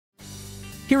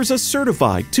Here's a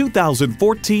certified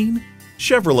 2014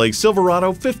 Chevrolet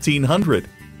Silverado 1500.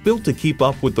 Built to keep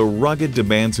up with the rugged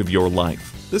demands of your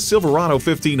life, the Silverado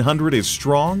 1500 is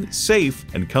strong, safe,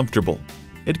 and comfortable.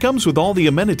 It comes with all the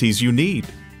amenities you need: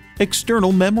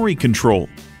 external memory control,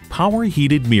 power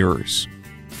heated mirrors,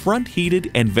 front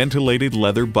heated and ventilated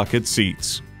leather bucket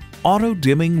seats, auto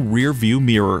dimming rear view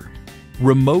mirror,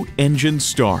 remote engine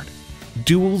start,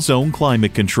 dual zone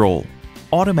climate control,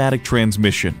 automatic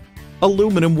transmission,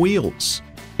 aluminum wheels,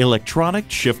 electronic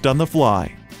shift on the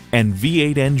fly, and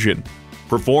V8 engine.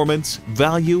 Performance,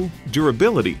 value,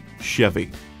 durability,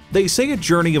 Chevy. They say a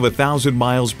journey of 1,000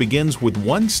 miles begins with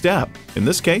one step. In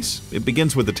this case, it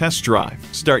begins with a test drive.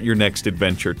 Start your next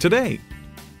adventure today.